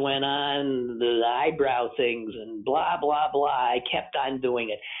years went on, the eyebrow things and blah, blah, blah, I kept on doing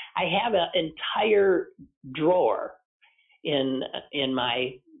it. I have an entire drawer in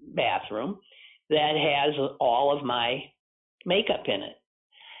my bathroom that has all of my makeup in it.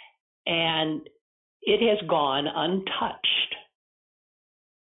 And it has gone untouched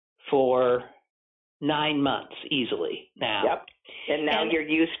for 9 months easily now. Yep. And now you're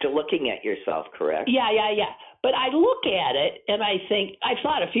used to looking at yourself, correct? Yeah. But I look at it and I think, I've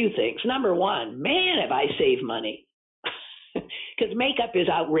thought a few things. Number one, man, have I saved money. Because makeup is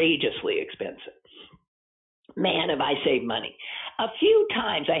outrageously expensive. Man, have I saved money. A few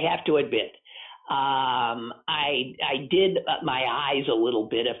times, I have to admit, I did my eyes a little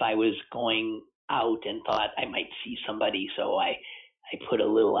bit if I was going out and thought I might see somebody, so I put a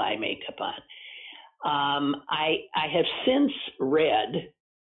little eye makeup on. I have since read,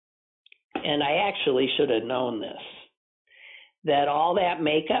 and I actually should have known this, that all that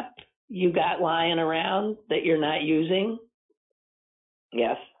makeup you got lying around that you're not using,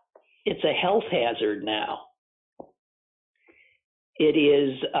 yes, it's a health hazard now. It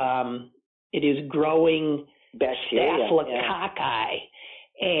is growing staphylococci,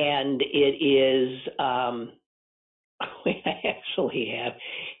 and it is I actually have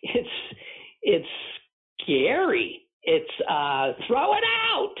it's scary. It's throw it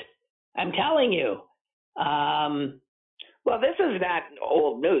out. I'm telling you. Well, this is not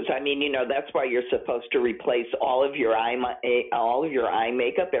old news. I mean, that's why you're supposed to replace all of your eye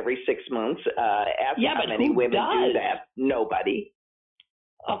makeup every 6 months. Ask how many women do that. Nobody.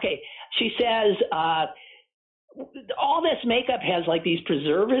 Okay, she says all this makeup has like these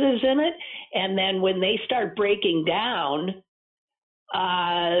preservatives in it, and then when they start breaking down,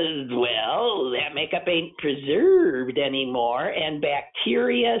 that makeup ain't preserved anymore, and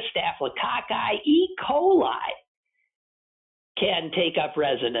bacteria, staphylococci, E. coli can take up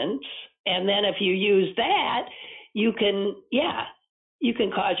residence, and then if you use that, you can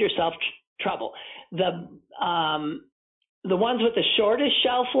cause yourself trouble. The ones with the shortest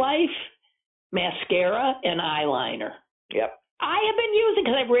shelf life, mascara and eyeliner. Yep. I have been using,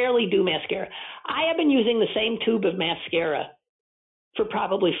 because I rarely do mascara, I have been using the same tube of mascara for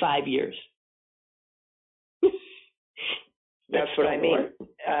probably 5 years. That's what I mean.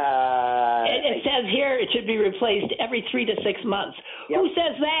 It says here it should be replaced every 3 to 6 months. Yep. Who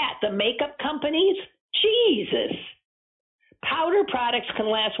says that? The makeup companies? Jesus. Powder products can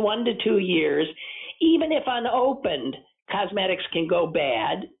last 1 to 2 years. Even if unopened, cosmetics can go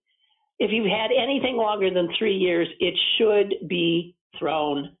bad. If you've had anything longer than 3 years, it should be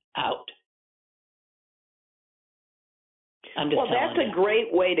thrown out. That's a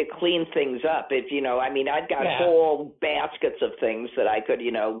great way to clean things up. If I've got whole baskets of things that I could,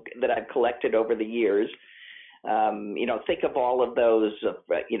 that I've collected over the years. Think of all of those,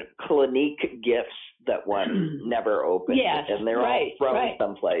 Clinique gifts that one never opened. Yes, and they're all thrown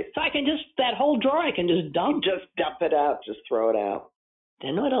someplace. So I can that whole drawer I can just dump. Just dump it out. Just throw it out.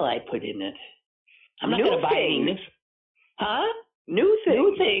 Then what'll I put in it? I'm not going to buy any new. Huh? New things.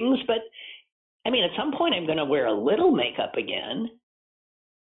 New things, but at some point I'm going to wear a little makeup again.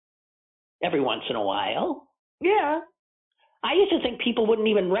 Every once in a while. Yeah. I used to think people wouldn't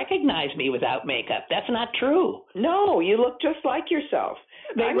even recognize me without makeup. That's not true. No, you look just like yourself.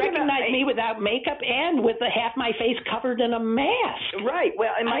 They recognize me without makeup and with half my face covered in a mask. Right.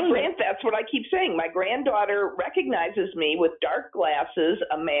 Well, and that's what I keep saying. My granddaughter recognizes me with dark glasses,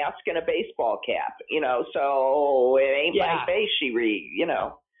 a mask, and a baseball cap. So it ain't my face she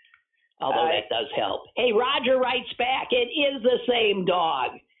Although that does help. Hey, Roger writes back, it is the same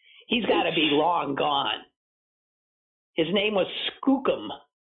dog. He's got to be long gone. His name was Skookum.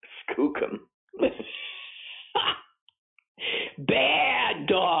 Skookum. Bad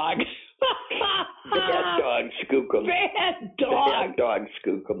dog. Bad dog, Skookum. Bad dog. Bad dog,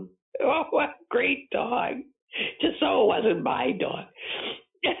 Skookum. Oh, what a great dog. Just so it wasn't my dog.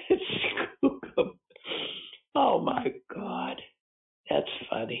 Skookum. Oh, my God. That's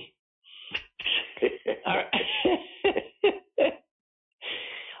funny. All right.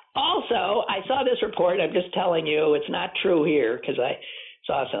 Also, I saw this report. I'm just telling you, it's not true here because I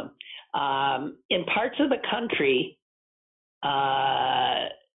saw some. In parts of the country,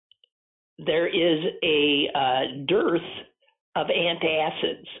 there is a dearth of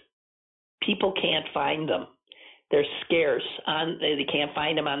antacids. People can't find them. They're scarce. They can't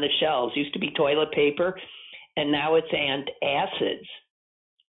find them on the shelves. Used to be toilet paper. and now it's antacids.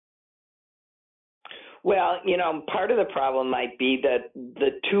 Well, part of the problem might be that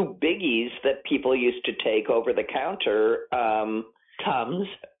the two biggies that people used to take over the counter, Tums.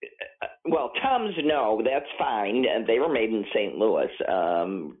 Well, Tums, no, that's fine. And they were made in St. Louis,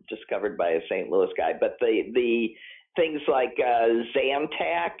 discovered by a St. Louis guy. But the things like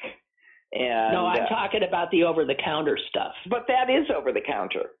Zantac and... No, I'm talking about the over-the-counter stuff. But that is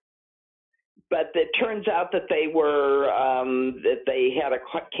over-the-counter. But it turns out that they were that they had a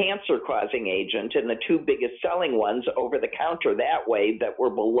cancer-causing agent, and the two biggest selling ones over the counter that way that were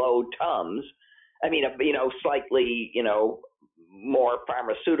below Tums. I mean, slightly more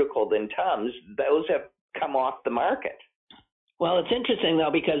pharmaceutical than Tums. Those have come off the market. Well, it's interesting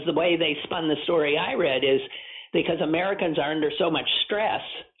though, because the way they spun the story I read is because Americans are under so much stress.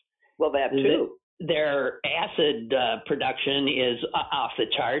 Well, that too. Their acid production is off the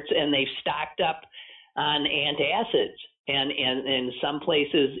charts, and they've stocked up on antacids. And in some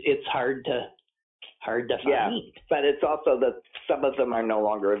places, it's hard to find. Yeah, but it's also that some of them are no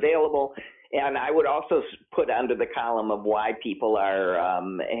longer available. And I would also put under the column of why people are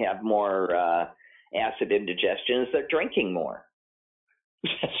have more acid indigestion is they're drinking more.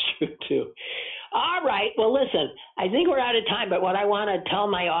 That's true too. All right. Well, listen, I think we're out of time, but what I want to tell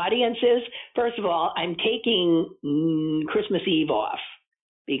my audience is, first of all, I'm taking Christmas Eve off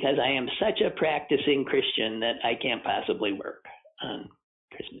because I am such a practicing Christian that I can't possibly work on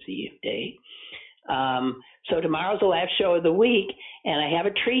Christmas Eve day. So tomorrow's the last show of the week, and I have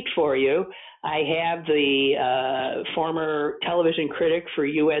a treat for you. I have the former television critic for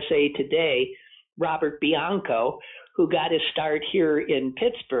USA Today, Robert Bianco, who got his start here in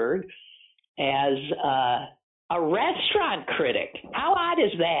Pittsburgh as a restaurant critic. How odd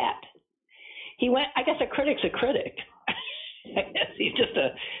is that? I guess a critic's a critic. I guess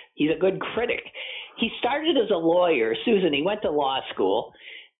he's a good critic. He started as a lawyer. Susan, he went to law school.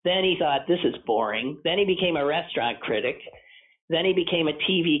 Then he thought, this is boring. Then he became a restaurant critic. Then he became a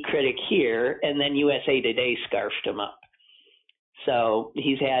TV critic here, and then USA Today scarfed him up. So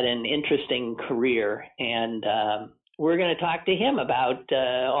he's had an interesting career, and we're going to talk to him about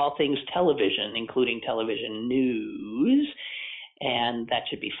all things television, including television news, and that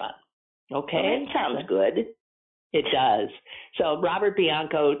should be fun. Okay? Well, that sounds good. It does. So Robert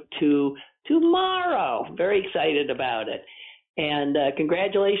Bianco tomorrow. Very excited about it. And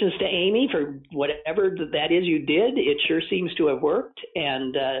congratulations to Amy for whatever that is you did. It sure seems to have worked.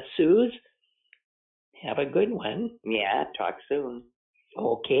 And Suze, have a good one. Yeah, talk soon.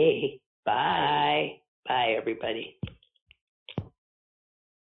 Okay. Bye. Bye, everybody.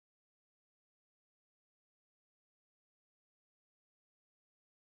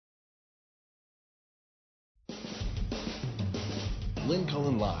 Lynn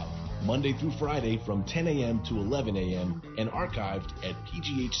Cullen Live, Monday through Friday from 10 a.m. to 11 a.m. and archived at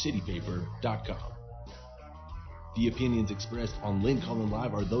pghcitypaper.com. The opinions expressed on Lynn Cullen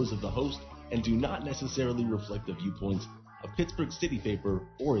Live are those of the host and do not necessarily reflect the viewpoints of Pittsburgh City Paper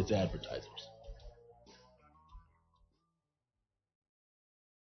or its advertisers.